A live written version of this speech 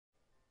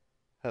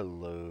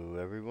Hello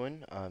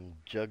everyone, I'm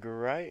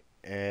Juggerite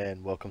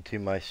and welcome to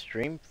my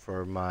stream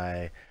for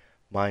my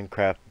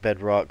Minecraft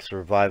Bedrock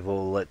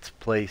Survival Let's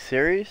Play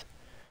series.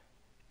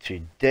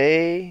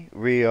 Today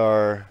we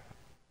are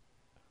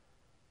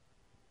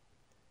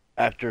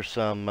after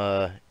some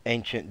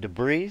ancient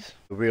debris.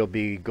 We'll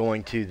be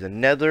going to the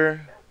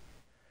Nether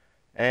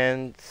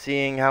and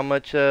seeing how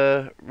much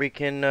we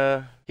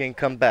can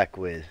come back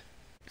with.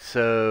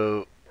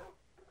 So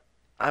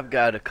I've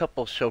got a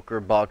couple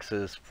shulker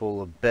boxes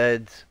full of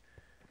beds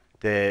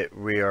that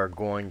we are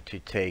going to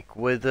take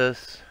with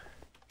us.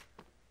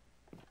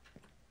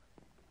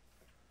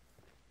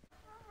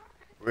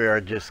 We are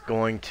just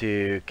going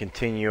to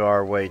continue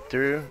our way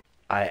through.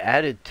 I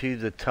added to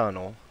the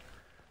tunnel.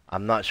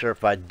 I'm not sure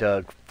if I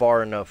dug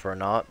far enough or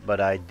not, but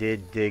I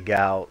did dig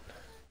out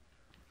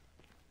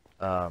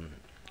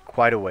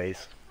quite a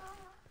ways.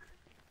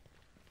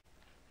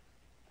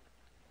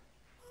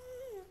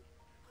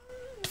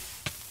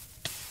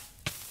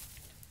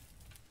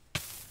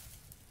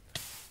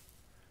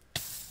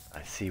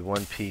 I see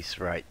one piece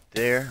right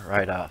there,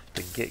 right off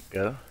the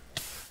get-go.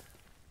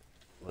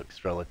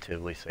 Looks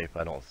relatively safe.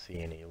 I don't see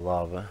any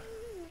lava.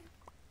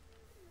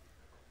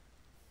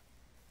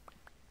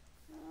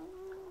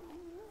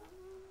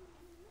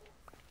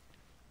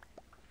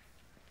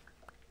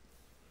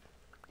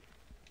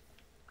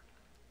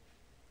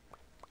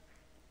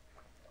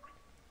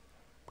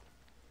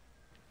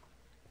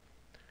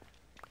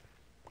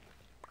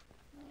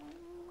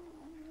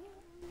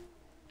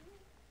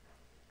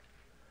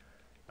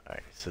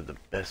 Alright, so the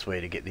best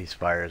way to get these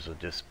fires will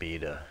just be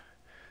to,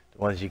 the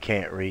ones you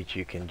can't reach,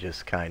 you can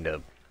just kind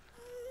of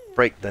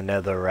break the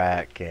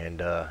netherrack, and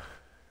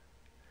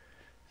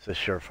it's a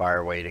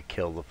surefire way to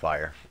kill the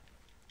fire.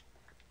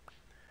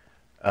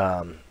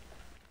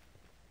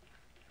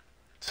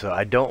 So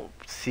I don't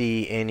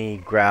see any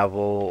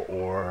gravel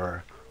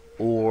or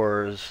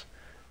ores,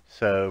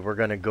 so we're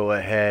going to go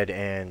ahead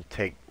and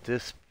take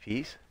this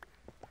piece.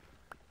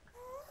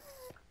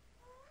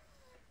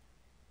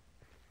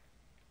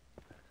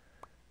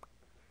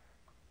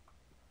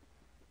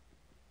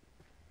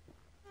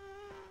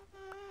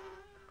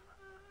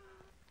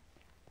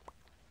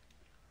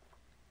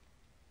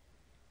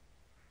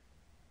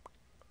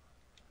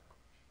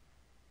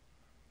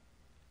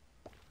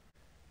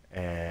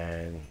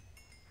 And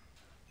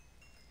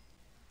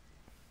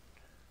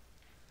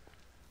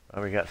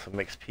we got some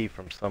XP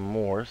from some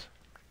moors.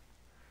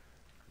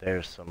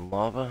 There's some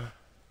lava.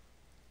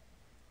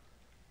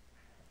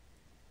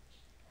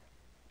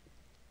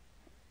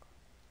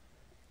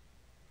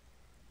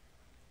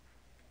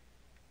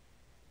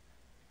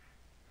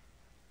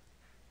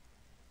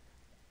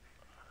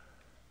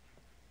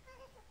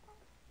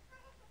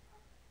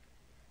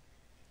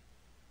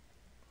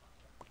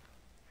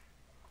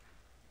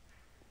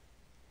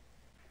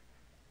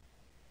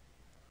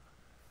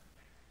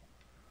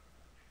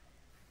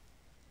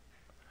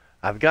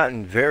 I've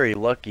gotten very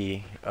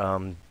lucky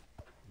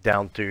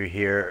down through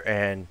here,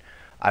 and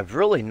I've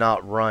really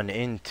not run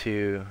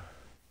into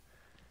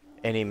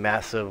any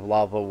massive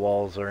lava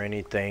walls or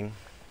anything,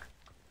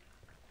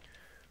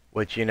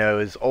 which, you know,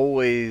 is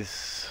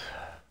always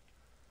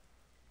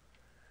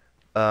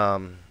a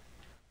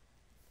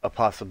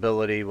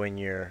possibility when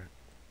you're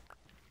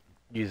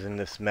using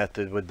this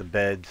method with the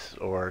beds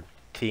or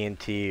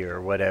TNT or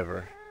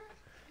whatever.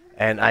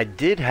 And I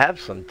did have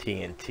some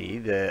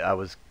TNT that I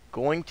was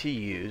going to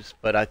use,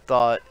 but I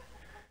thought,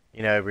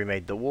 you know, we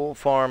made the wool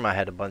farm. I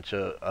had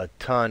a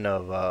ton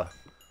of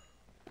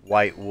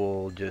white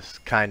wool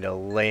just kind of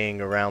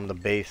laying around the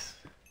base.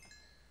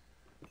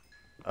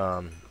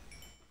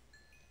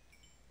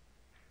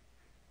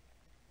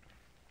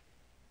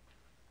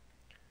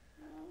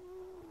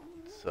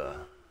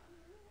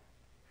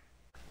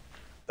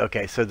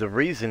 Okay, so the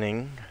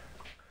reasoning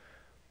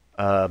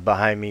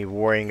behind me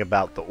worrying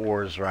about the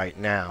ores right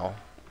now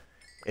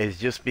is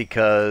just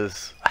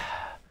because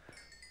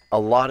a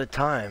lot of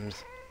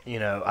times, you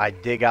know, I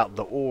dig out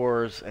the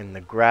ores and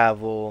the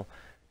gravel,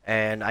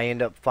 and I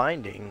end up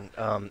finding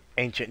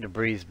ancient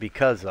debris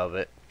because of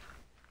it.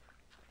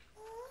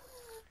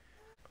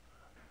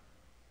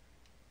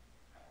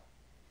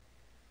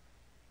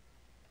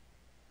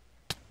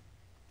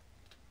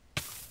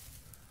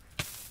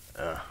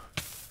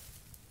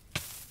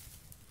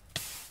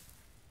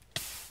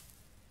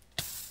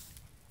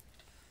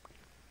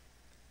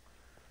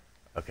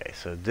 Okay,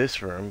 so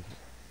this room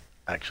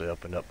actually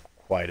opened up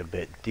quite a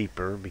bit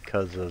deeper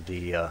because of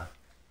the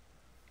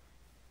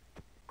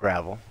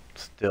gravel.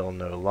 Still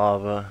no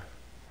lava.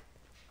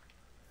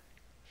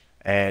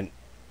 And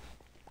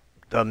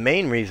the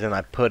main reason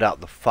I put out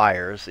the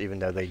fires, even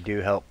though they do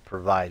help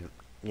provide,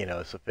 you know,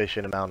 a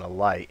sufficient amount of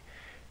light,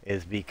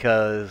 is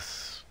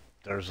because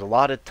there's a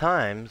lot of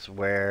times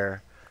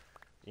where,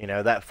 you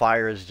know, that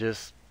fire is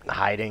just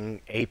hiding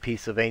a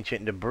piece of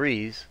ancient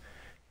debris,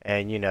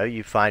 and, you know,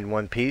 you find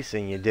one piece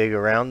and you dig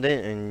around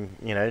it, and,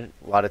 you know,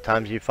 a lot of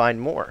times you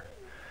find more,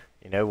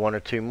 you know, one or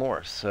two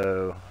more.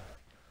 So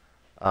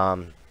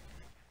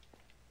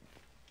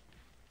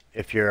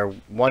if you're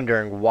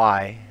wondering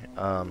why,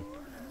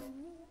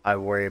 I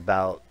worry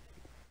about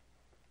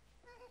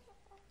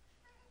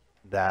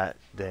that,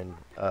 then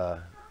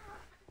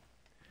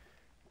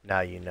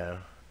now you know.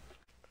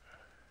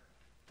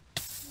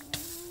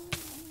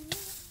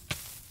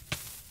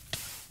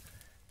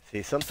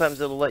 See, sometimes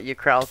it'll let you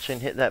crouch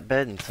and hit that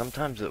bed, and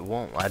sometimes it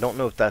won't. I don't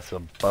know if that's a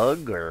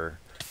bug or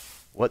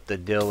what the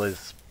deal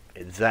is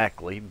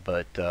exactly,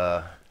 but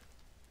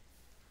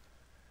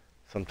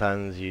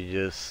sometimes you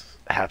just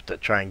have to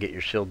try and get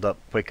your shield up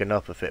quick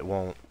enough if it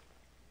won't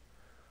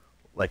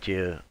let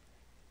you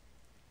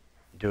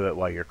do it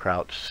while you're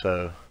crouched.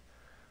 So,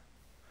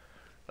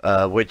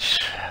 which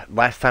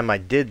last time I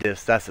did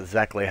this, that's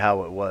exactly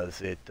how it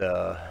was.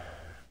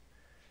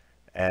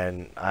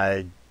 And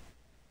I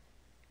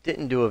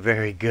didn't do a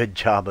very good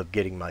job of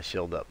getting my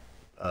shield up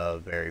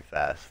very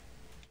fast.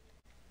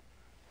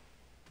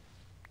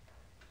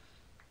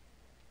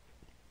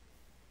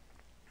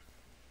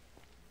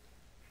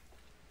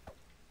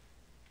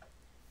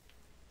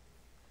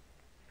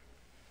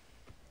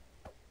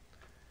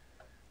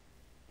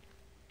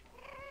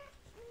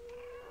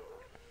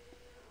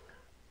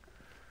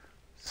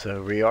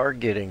 So we are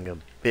getting a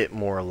bit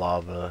more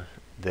lava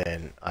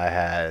than I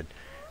had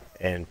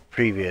in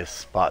previous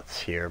spots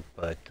here,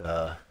 but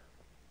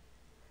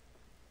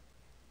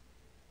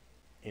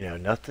you know,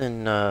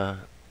 nothing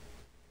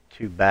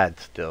too bad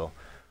still.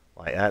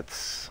 Like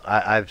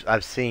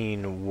I've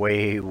seen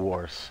way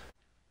worse.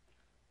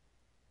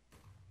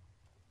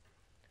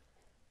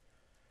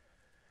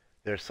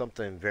 There's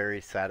something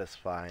very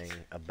satisfying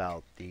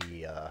about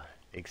the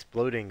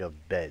exploding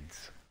of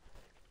beds.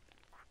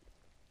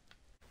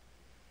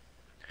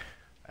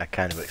 I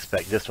kind of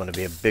expect this one to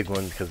be a big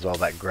one because of all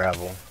that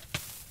gravel.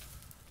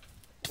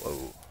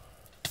 Whoa.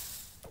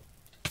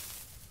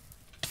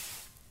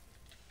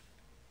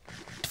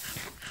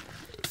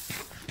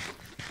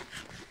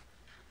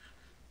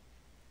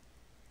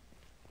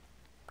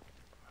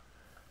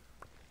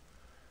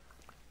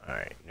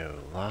 Alright, no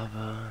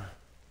lava.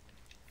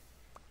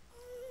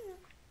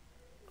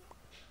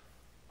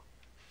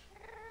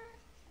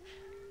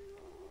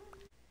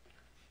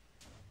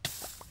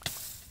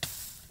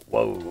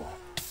 Whoa.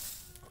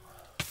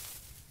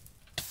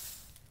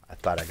 I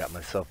thought I got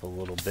myself a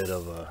little bit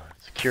of a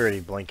security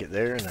blanket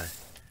there, and I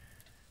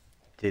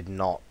did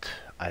not.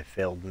 I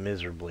failed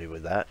miserably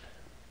with that.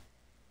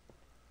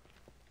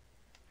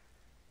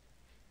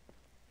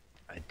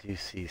 I do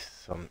see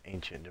some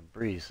ancient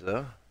debris,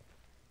 though.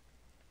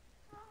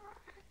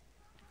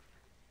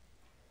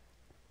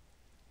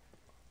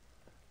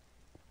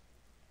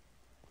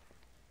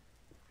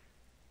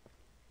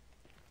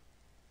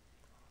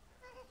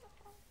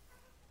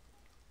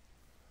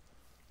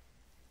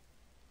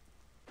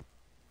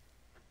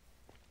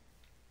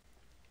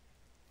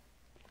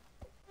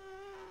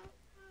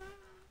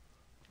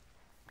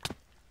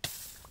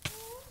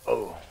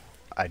 Oh,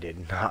 I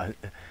did not.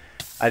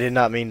 I did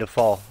not mean to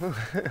fall.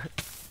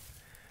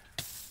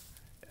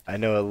 I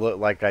know it looked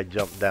like I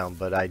jumped down,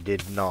 but I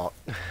did not.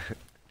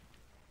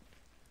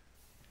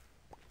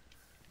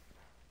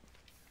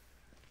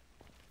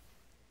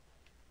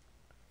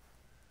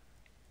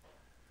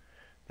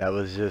 That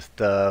was just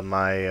that's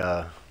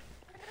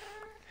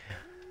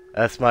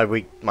my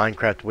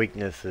Minecraft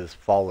weakness, is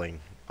falling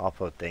off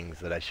of things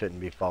that I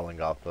shouldn't be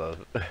falling off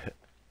of.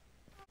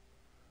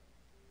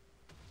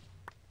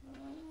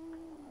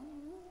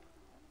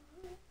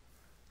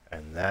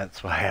 And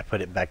that's why I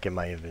put it back in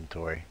my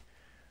inventory.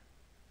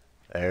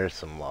 There's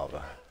some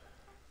lava.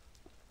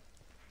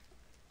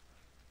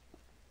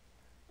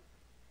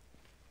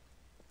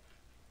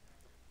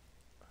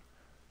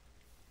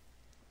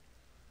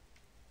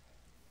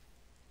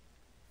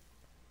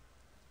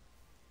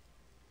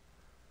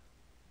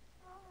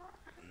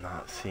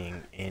 Not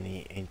seeing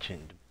any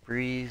ancient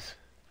debris.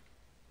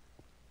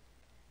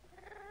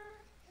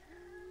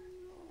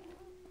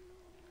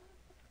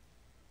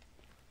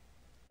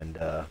 And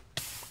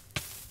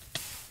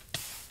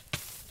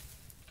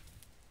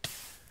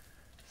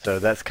so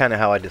that's kind of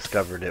how I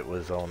discovered it,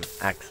 was on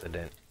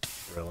accident,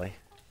 really.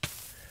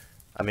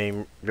 I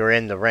mean, you're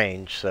in the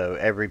range, so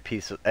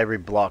every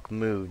block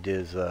moved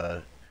is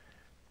a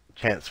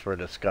chance for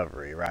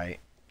discovery, right?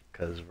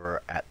 Because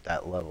we're at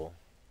that level.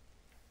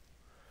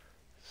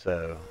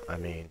 So, I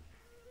mean,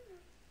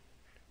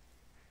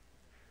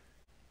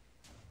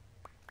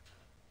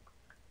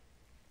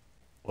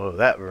 whoa,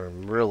 that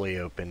room really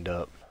opened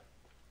up.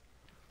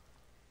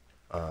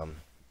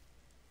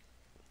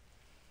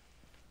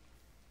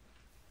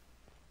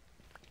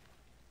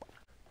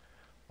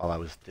 While I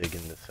was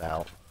digging this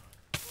out.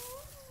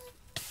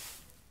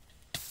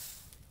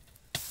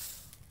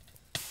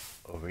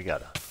 Oh, we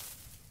got a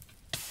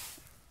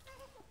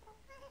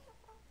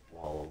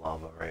wall of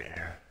lava right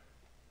here.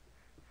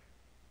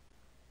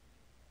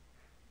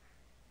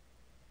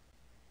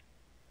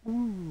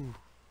 Ooh.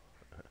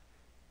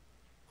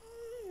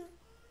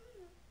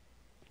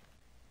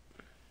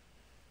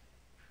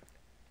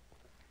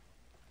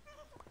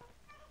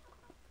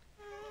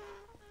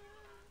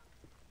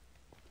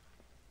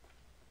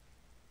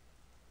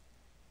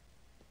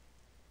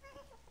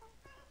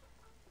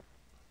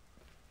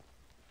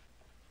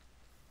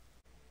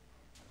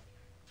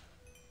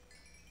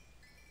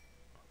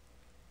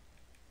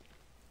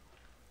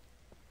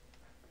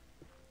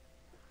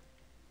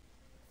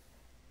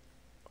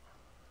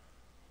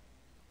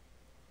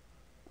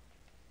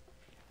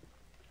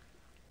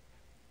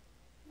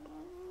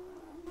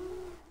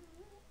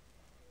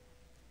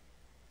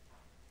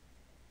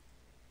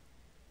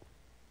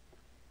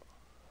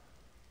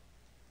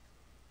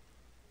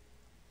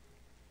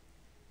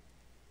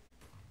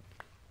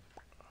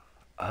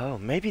 Oh,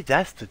 maybe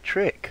that's the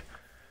trick.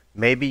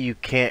 Maybe you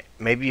can't,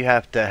 maybe you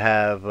have to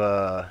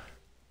have,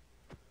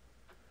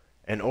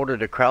 in order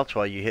to crouch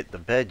while you hit the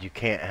bed, you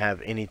can't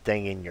have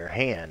anything in your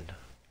hand.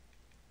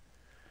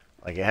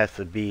 Like it has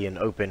to be an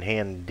open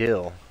hand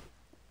deal.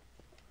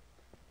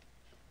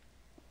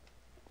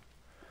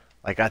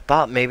 Like I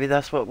thought maybe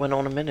that's what went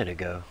on a minute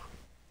ago.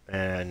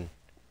 And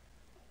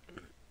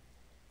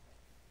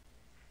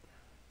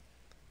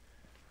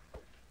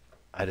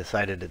I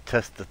decided to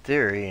test the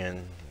theory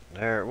and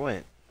there it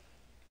went.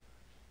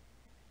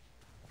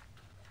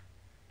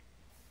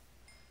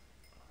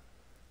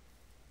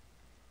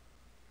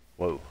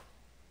 Whoa.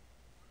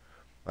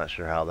 Not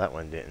sure how that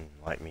one didn't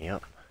light me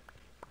up.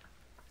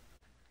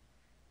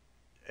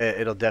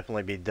 It'll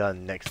definitely be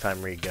done next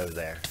time we go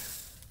there.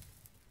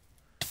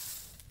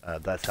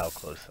 That's how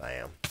close I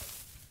am.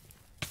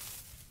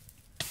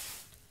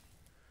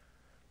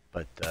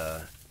 But,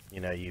 you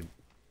know, you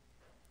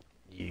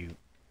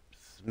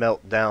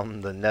smelt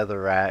down the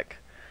netherrack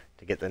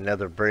to get the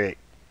nether brick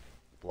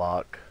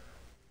block,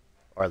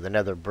 or the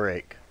nether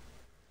brick,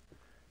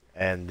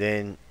 and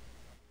then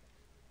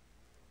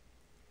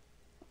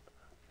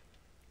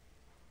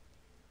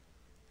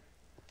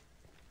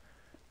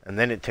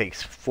it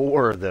takes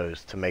 4 of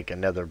those to make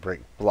another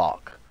brick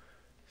block.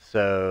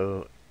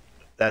 So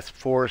that's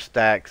 4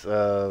 stacks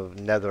of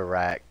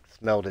netherrack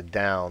smelted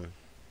down.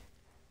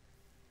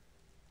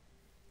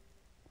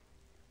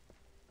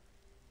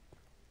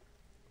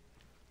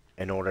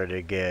 In order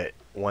to get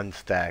 1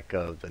 stack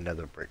of the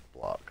nether brick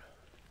block.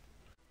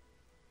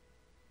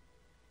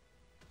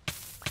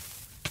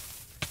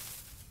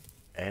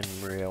 And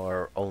we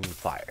are on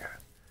fire.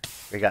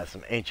 We got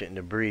some ancient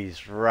debris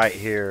right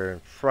here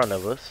in front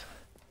of us.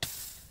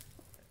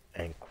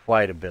 And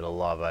quite a bit of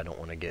lava. I don't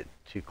want to get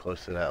too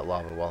close to that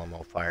lava while I'm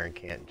on fire and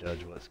can't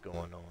judge what's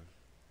going on.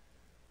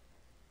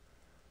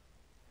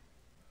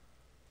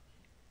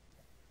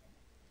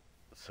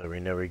 So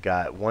we know we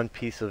got 1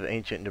 piece of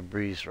ancient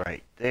debris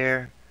right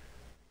there.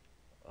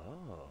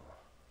 Oh.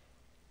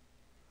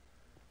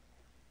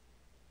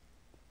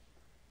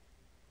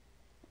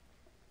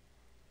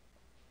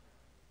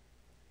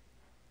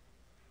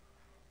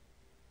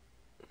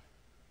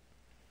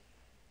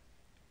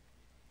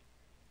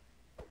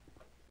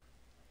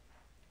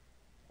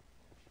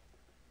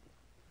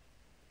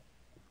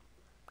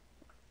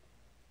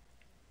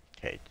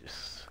 Okay,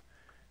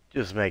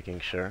 just making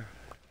sure.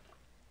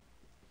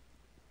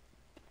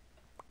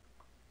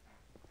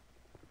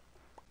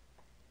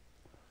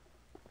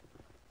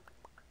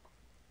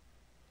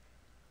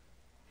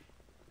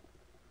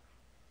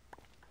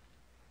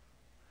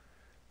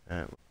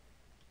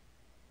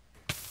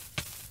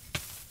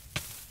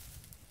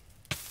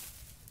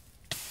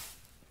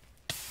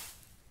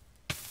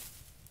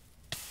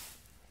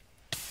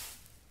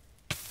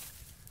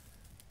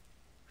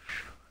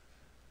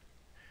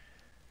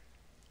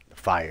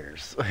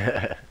 Fires.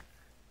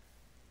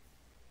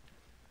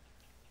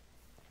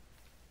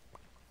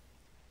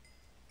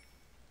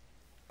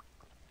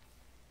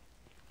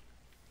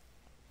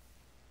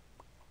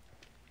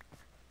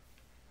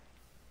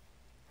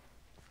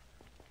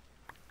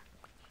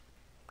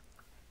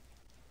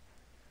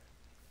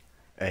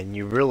 And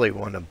you really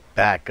want to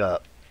back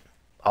up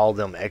all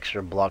them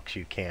extra blocks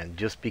you can,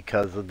 just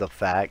because of the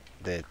fact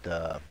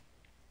that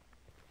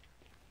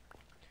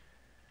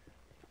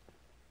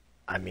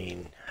I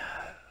mean,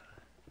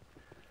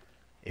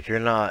 if you're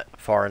not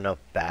far enough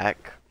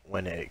back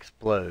when it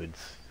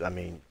explodes, I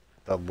mean,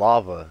 the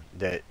lava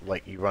that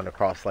like you run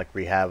across like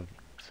we have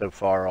so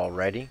far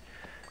already,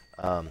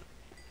 I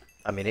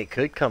mean, it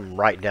could come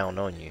right down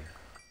on you.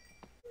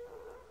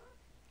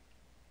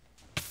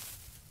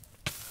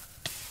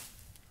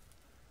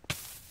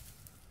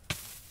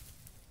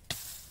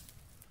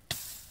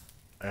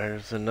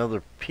 There's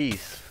another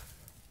piece.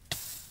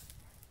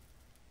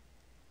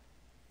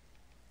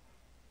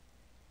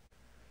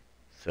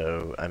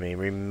 So, I mean,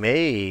 we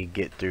may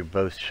get through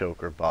both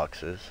shulker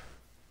boxes.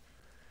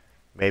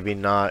 Maybe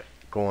not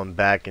going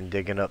back and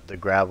digging up the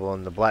gravel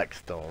and the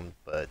blackstone,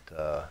 but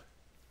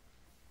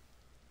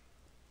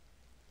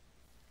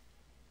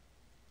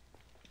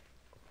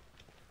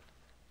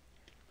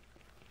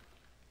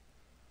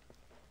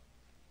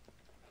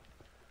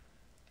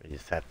we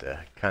just have to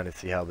kind of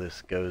see how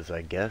this goes,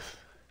 I guess.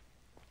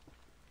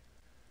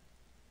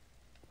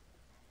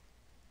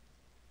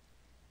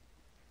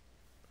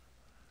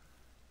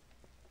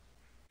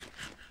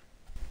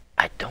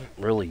 I don't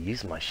really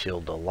use my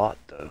shield a lot,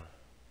 though.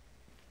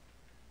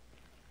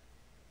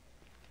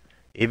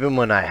 Even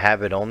when I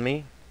have it on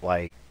me,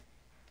 like,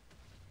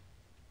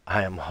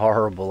 I am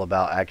horrible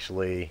about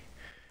actually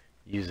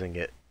using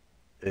it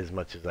as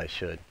much as I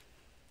should.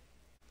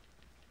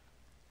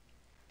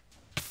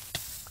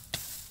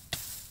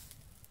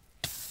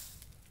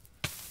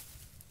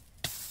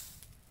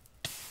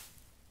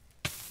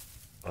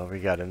 Well, we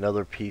got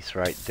another piece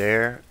right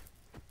there.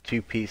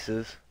 2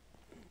 pieces.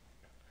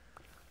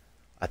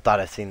 I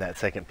thought I seen that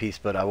second piece,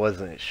 but I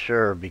wasn't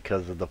sure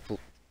because of the,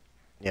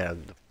 the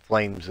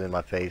flames in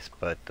my face.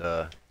 But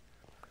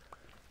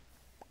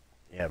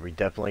Yeah, we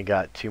definitely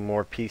got 2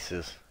 more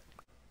pieces.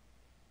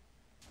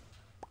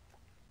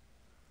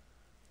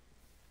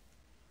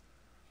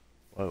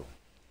 Whoa.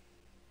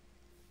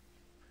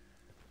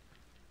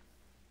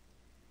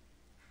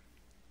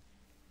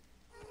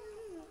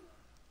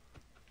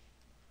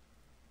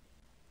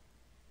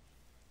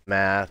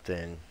 Math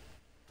and...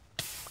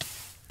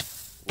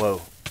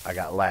 Whoa, I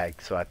got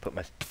lagged, so I put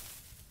my...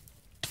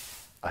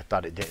 I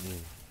thought it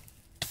didn't...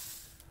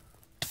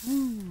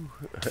 Woo.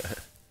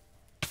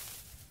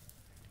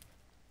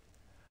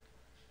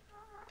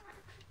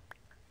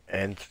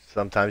 And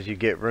sometimes you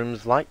get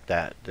rooms like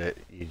that, that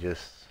you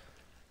just...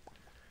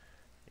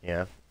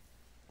 Yeah.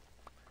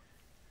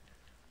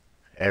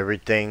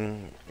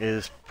 Everything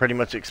is pretty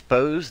much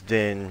exposed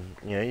and,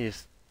 you know, you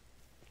just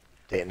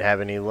didn't have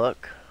any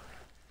luck.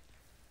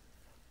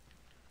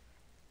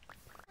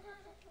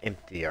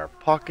 Empty our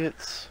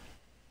pockets.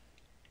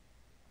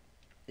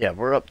 Yeah,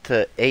 we're up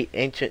to 8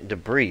 ancient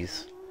debris.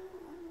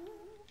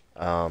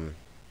 So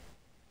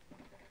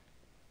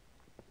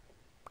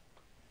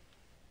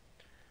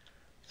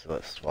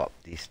let's swap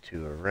these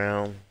 2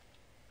 around.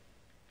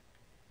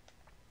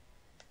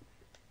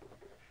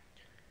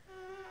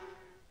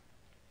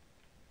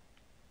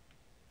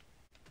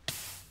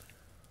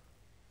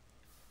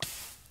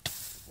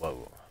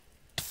 Whoa.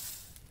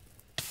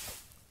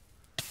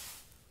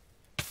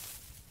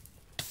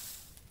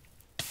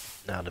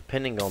 Now,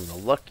 depending on the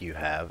luck you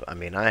have, I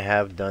mean, I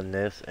have done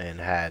this and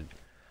had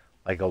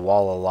like a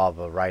wall of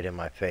lava right in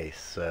my face.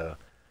 So,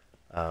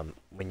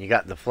 when you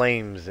got the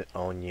flames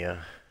on you,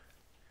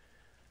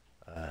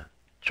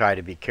 try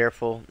to be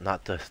careful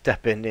not to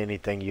step into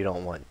anything you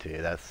don't want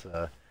to. That's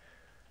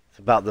it's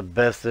about the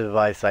best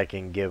advice I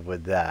can give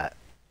with that.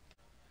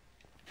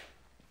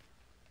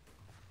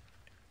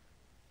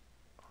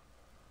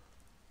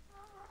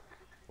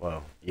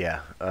 Whoa,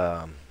 yeah,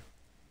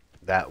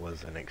 that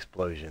was an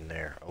explosion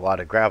there. A lot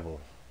of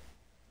gravel.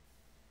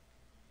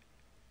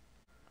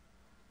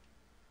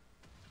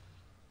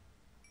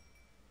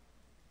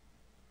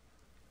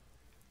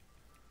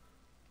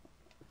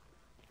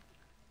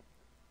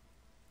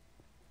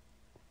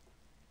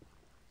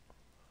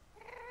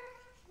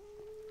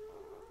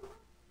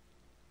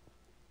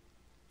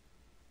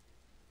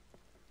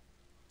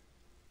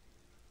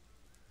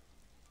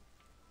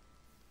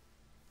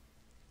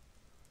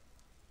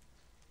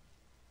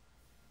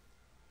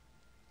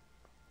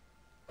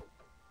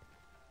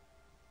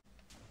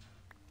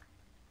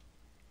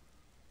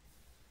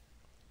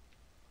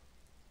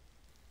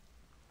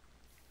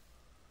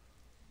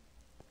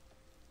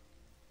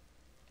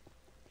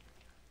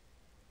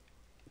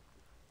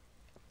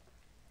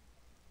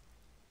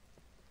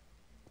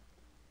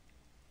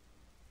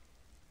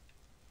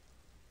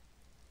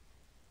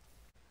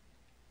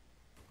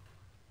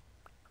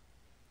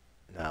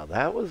 Now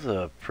that was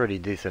a pretty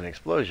decent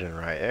explosion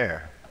right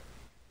there.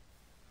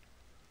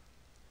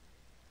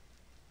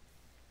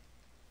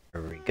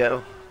 There we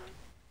go.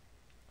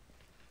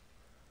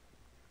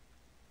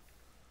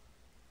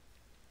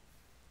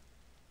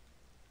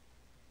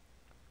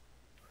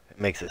 It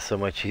makes it so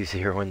much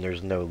easier when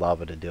there's no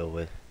lava to deal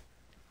with.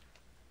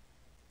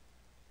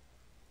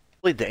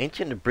 Really, the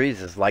ancient debris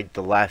is like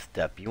the last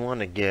step. You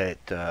want to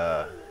get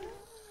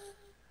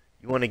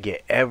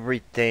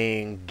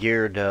everything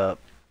geared up,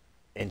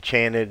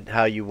 enchanted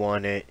how you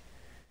want it,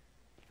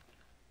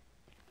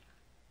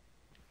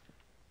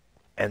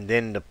 and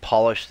then to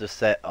polish the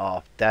set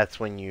off, that's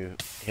when you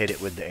hit it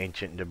with the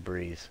ancient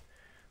debris.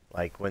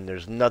 Like when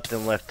there's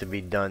nothing left to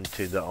be done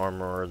to the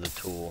armor or the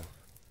tool,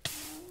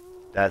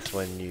 that's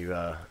when you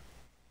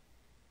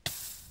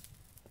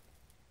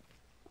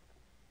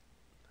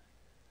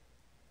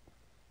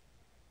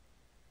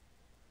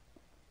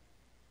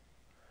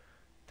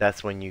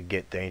that's when you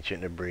get the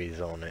ancient debris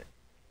on it.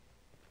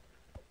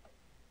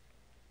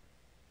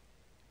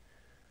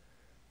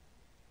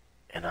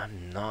 And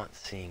I'm not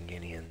seeing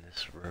any in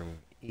this room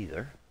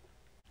either.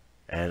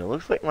 And it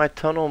looks like my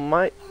tunnel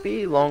might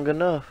be long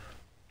enough.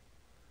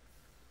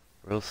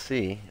 We'll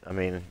see. I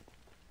mean,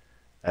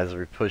 as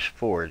we push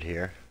forward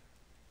here.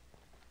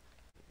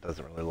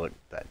 Doesn't really look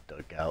that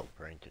dug out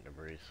for ancient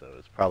debris, so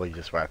it's probably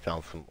just where I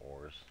found some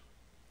ores.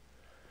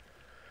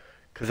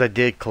 Because I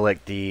did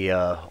collect the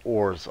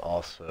ores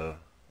also.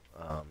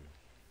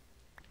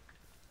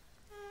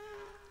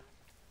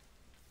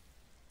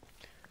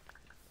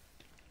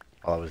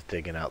 While I was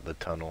digging out the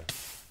tunnel.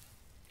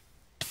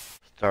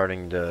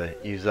 Starting to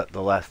use up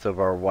the last of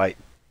our white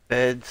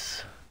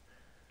beds.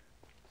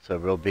 So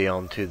we'll be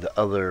on to the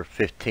other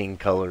 15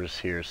 colors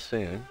here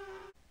soon.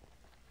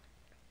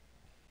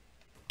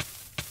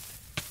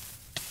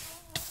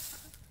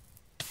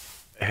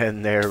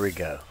 And there we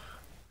go.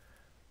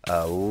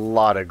 A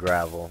lot of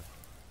gravel.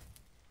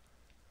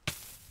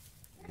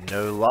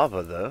 No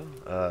lava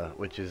though,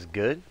 which is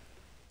good.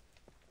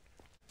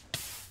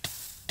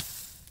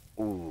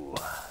 Ooh.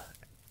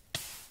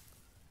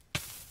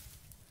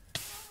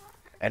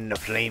 And the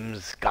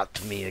flames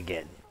got me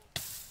again.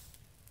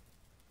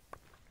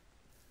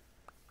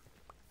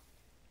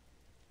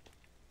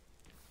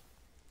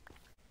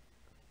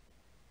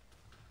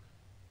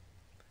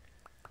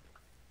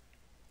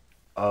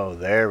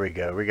 there we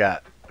go. We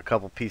got a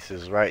couple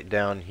pieces right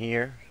down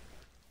here.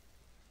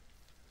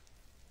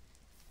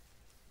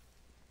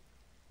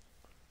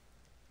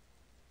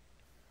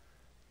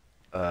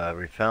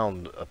 We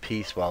found a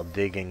piece while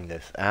digging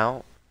this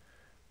out.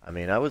 I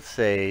mean, I would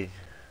say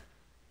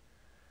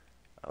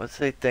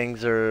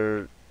things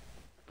are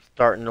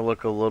starting to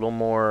look a little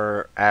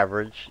more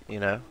average, you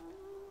know.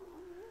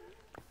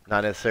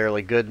 Not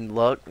necessarily good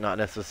luck, not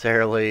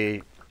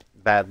necessarily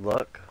bad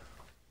luck.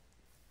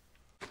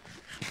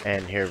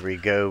 And here we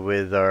go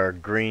with our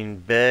green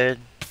bed.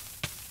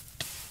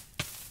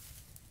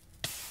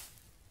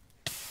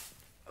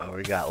 Oh,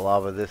 we got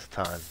lava this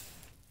time.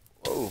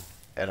 Whoa,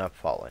 and I've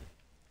fallen.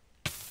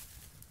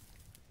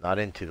 Not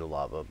into the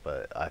lava,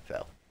 but I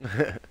fell.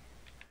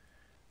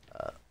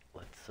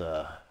 Let's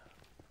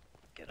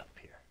get up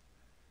here.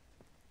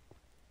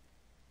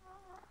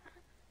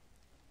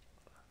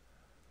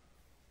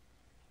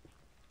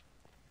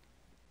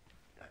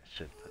 I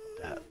should put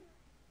that.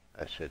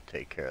 I should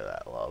take care of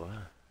that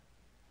lava.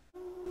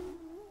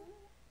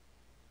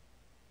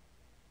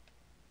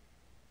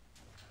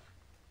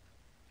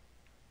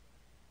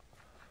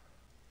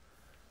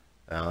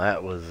 Now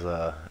that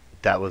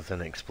was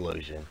an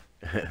explosion.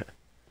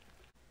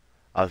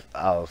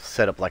 I'll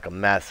set up like a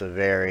massive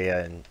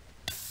area and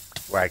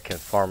where I can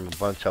farm a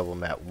bunch of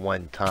them at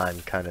one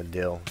time, kind of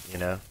deal, you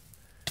know.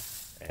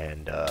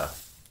 And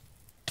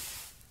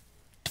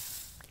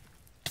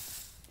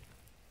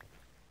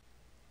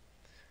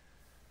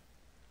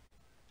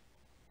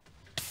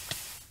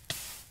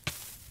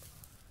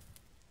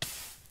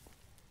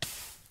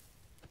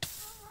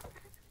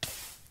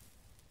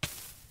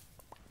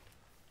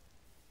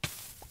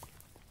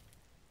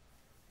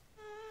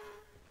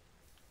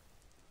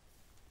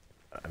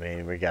I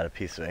mean, we got a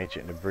piece of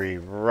ancient debris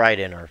right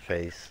in our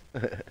face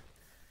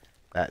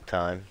that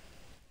time.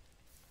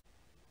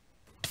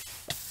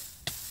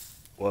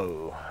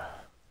 Whoa.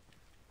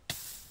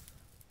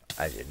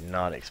 I did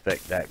not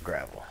expect that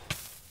gravel.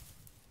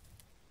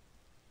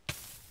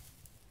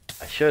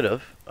 I should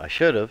have. I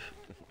should have.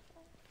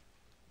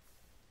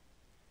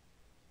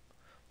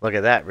 Look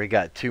at that. We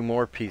got two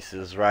more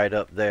pieces right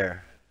up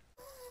there.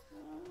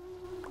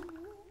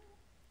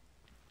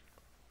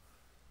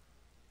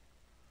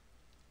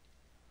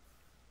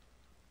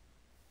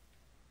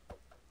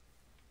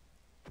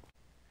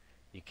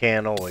 You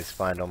can't always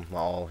find them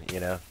all, you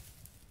know.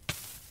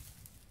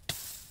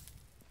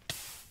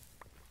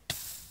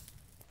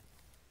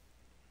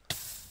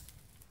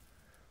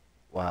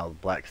 Wow, the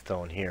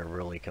blackstone here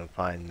really can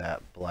find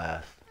that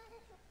blast.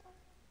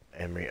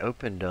 And we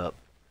opened up.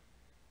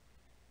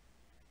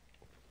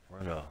 We're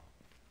in a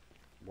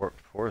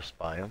warped forest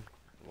biome,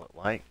 look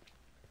like.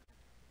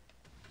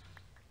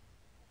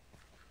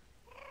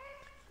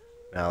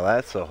 Now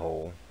that's a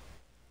hole.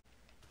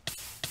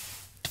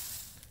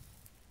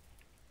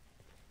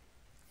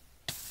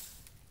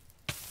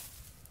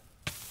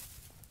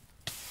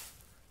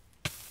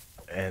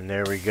 And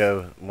there we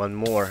go, one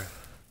more.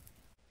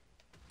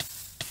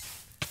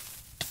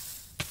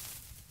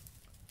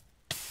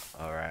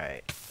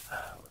 Alright,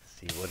 let's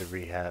see, what do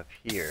we have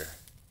here?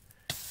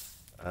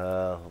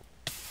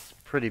 It's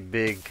pretty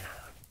big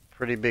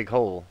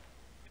hole.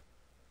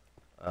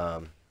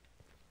 I'm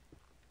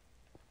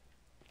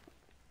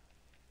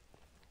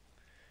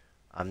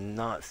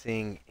not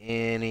seeing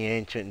any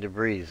ancient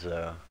debris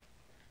though.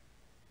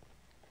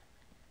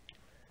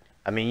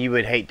 I mean, you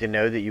would hate to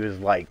know that you was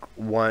like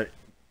one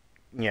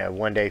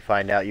day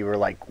find out you were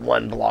like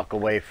one block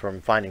away from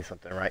finding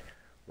something, right?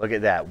 Look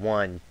at that.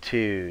 1,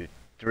 2,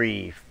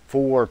 3,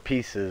 4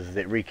 pieces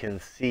that we can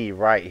see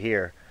right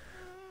here.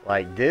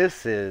 Like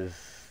this is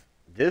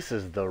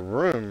the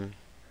room.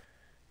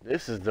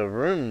 This is the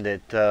room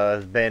that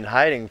has been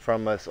hiding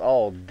from us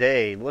all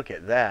day. Look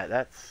at that.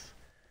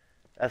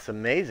 That's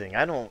amazing.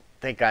 I don't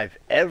think I've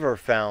ever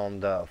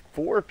found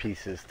 4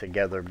 pieces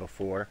together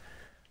before.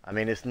 I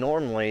mean, it's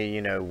normally,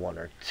 you know, 1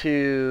 or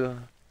 2.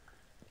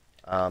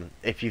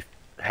 If you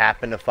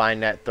happen to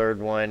find that third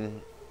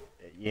one,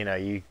 you know,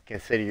 you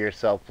consider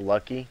yourself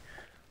lucky.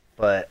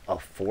 But a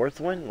 4th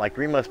one? Like,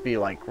 we must be,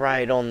 like,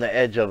 right on the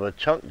edge of a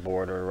chunk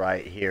border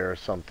right here or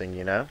something,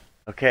 you know?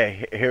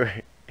 Okay,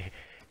 here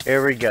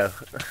we go.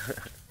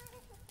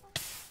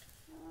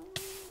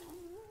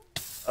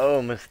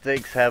 Oh,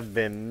 mistakes have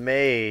been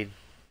made.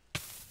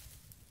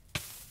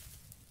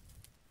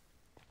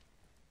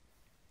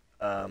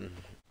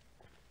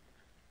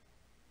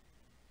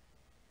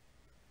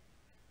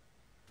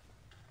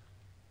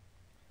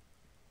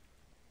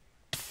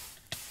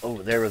 Oh,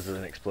 there was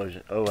an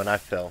explosion. Oh, and I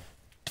fell.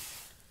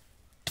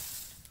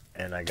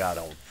 And I got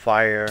on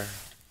fire.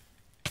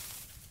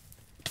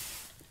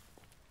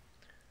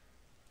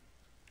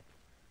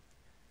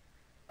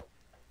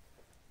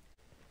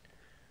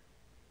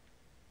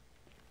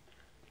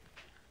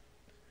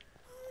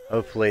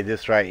 Hopefully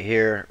this right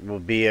here will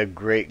be a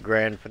great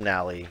grand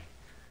finale.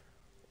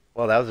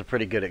 Well, that was a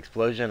pretty good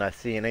explosion. I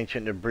see an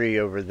ancient debris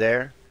over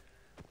there.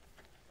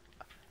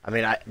 I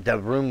mean, the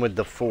room with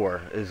the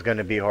 4 is going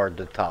to be hard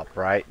to top,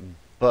 right?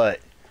 But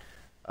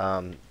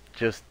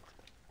just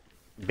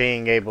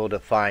being able to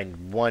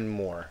find one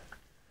more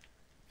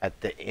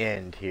at the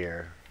end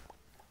here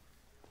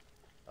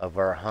of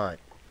our hunt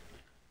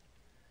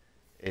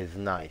is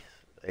nice.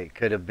 It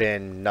could have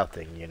been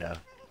nothing, you know.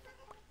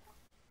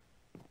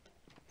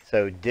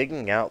 So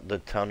digging out the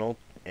tunnel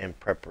in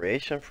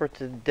preparation for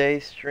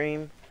today's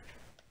stream,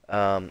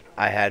 I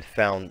had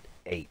found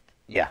 8.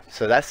 Yeah,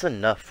 so that's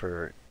enough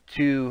for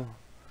 2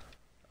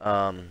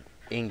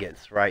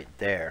 ingots right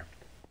there.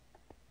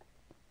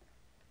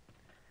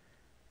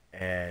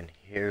 And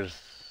here's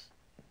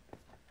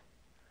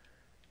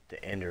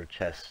the ender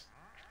chest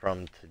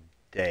from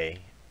today.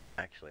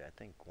 Actually, I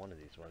think one of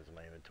these ones in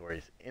my inventory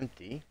is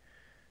empty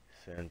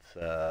since,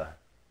 or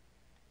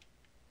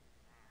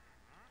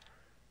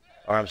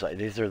I'm sorry,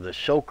 these are the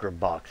shulker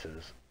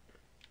boxes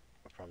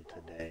from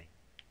today.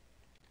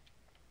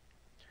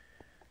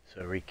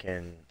 So we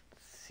can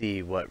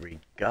see what we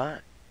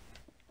got.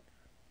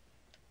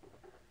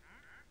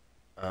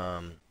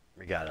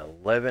 We got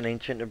 11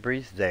 ancient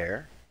debris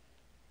there.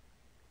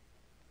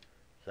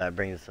 So that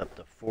brings us up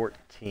to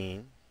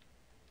 14.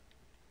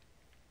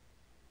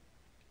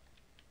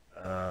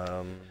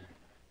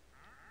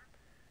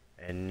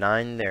 And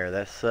 9 there.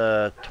 That's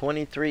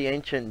 23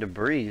 ancient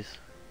debris.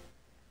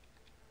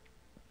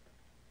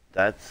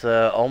 That's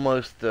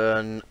almost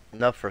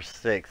enough for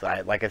 6.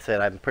 Like I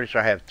said, I'm pretty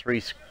sure I have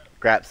 3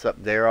 scraps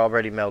up there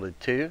already melted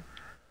too.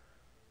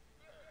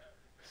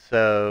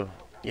 So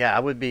yeah, I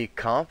would be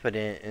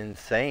confident in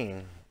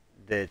saying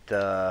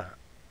that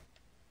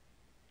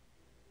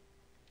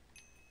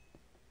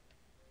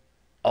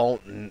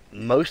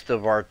most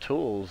of our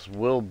tools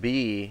will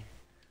be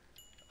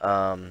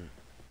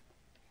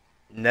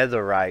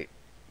netherite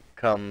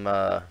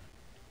come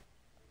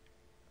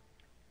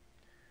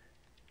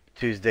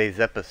Tuesday's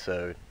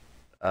episode.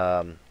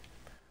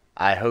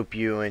 I hope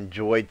you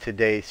enjoyed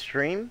today's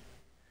stream.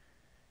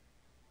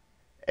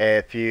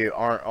 If you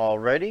aren't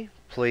already,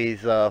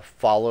 please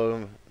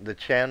follow the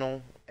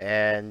channel,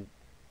 and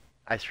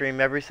I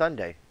stream every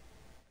Sunday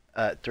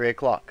at 3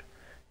 o'clock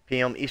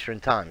p.m. Eastern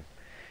Time.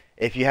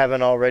 If you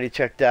haven't already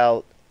checked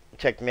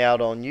me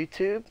out on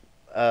YouTube.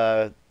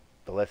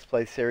 The Let's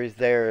Play series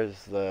there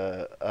is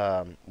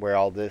the where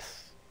all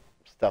this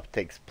stuff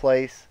takes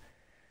place,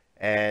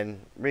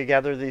 and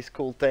regather these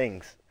cool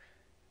things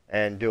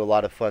and do a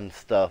lot of fun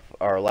stuff.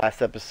 Our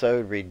last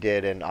episode, we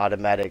did an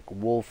automatic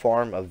wool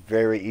farm, a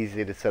very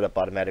easy to set up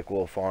automatic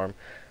wool farm,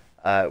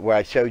 where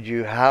I showed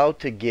you how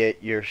to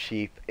get your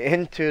sheep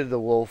into the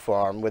wool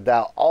farm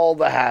without all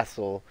the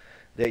hassle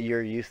that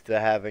you're used to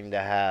having to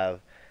have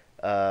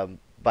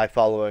by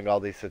following all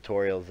these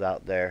tutorials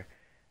out there.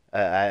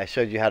 I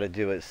showed you how to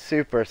do it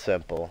super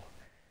simple.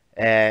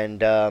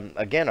 And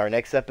again, our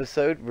next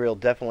episode, we'll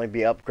definitely be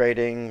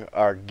upgrading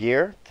our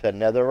gear to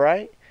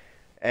netherite,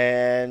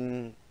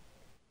 and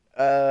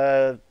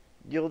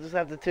you'll just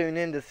have to tune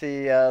in to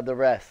see the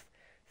rest.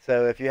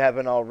 So if you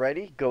haven't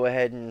already, go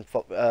ahead and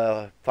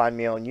find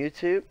me on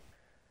YouTube,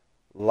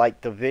 like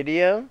the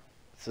video,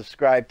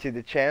 subscribe to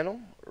the channel,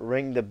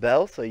 ring the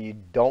bell so you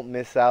don't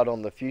miss out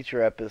on the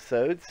future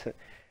episodes,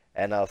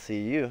 and I'll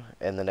see you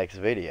in the next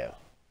video.